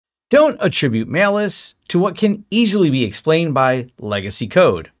Don't attribute malice to what can easily be explained by legacy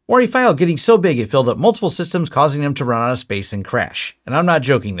code, or a file getting so big it filled up multiple systems, causing them to run out of space and crash. And I'm not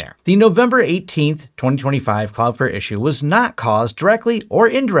joking there. The November 18th, 2025 Cloudflare issue was not caused directly or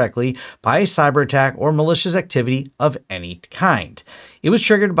indirectly by a cyber attack or malicious activity of any kind. It was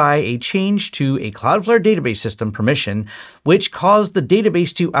triggered by a change to a Cloudflare database system permission, which caused the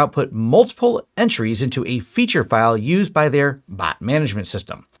database to output multiple entries into a feature file used by their bot management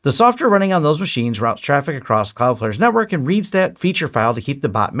system. The software running on those machines routes traffic across Cloudflare's network and reads that feature file to keep the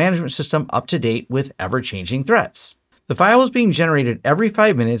bot management system up to date with ever-changing threats. The file was being generated every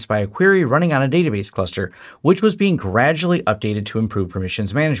 5 minutes by a query running on a database cluster, which was being gradually updated to improve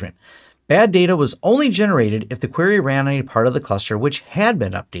permissions management. Bad data was only generated if the query ran on a part of the cluster which had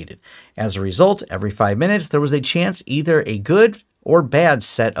been updated. As a result, every 5 minutes, there was a chance either a good or bad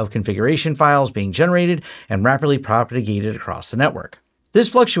set of configuration files being generated and rapidly propagated across the network. This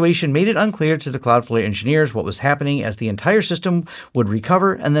fluctuation made it unclear to the Cloudflare engineers what was happening, as the entire system would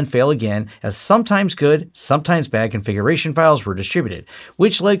recover and then fail again, as sometimes good, sometimes bad configuration files were distributed,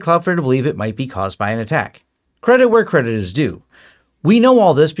 which led Cloudflare to believe it might be caused by an attack. Credit where credit is due. We know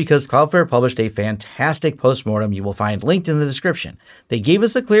all this because Cloudflare published a fantastic post-mortem you will find linked in the description. They gave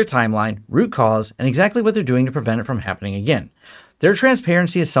us a clear timeline, root cause, and exactly what they're doing to prevent it from happening again. Their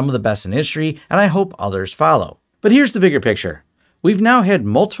transparency is some of the best in industry, and I hope others follow. But here's the bigger picture. We've now had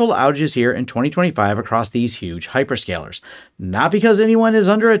multiple outages here in 2025 across these huge hyperscalers, not because anyone is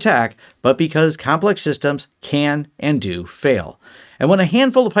under attack, but because complex systems can and do fail. And when a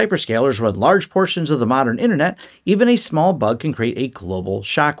handful of hyperscalers run large portions of the modern internet, even a small bug can create a global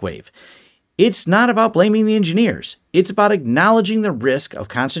shockwave. It's not about blaming the engineers. It's about acknowledging the risk of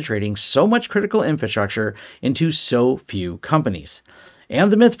concentrating so much critical infrastructure into so few companies. And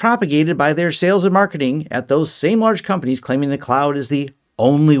the myth propagated by their sales and marketing at those same large companies claiming the cloud is the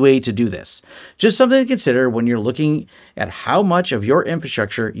only way to do this. Just something to consider when you're looking at how much of your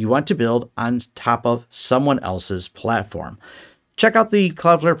infrastructure you want to build on top of someone else's platform. Check out the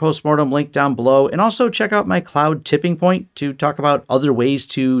Cloudflare postmortem link down below, and also check out my cloud tipping point to talk about other ways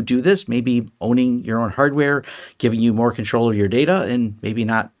to do this, maybe owning your own hardware, giving you more control of your data, and maybe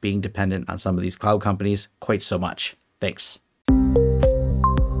not being dependent on some of these cloud companies quite so much. Thanks.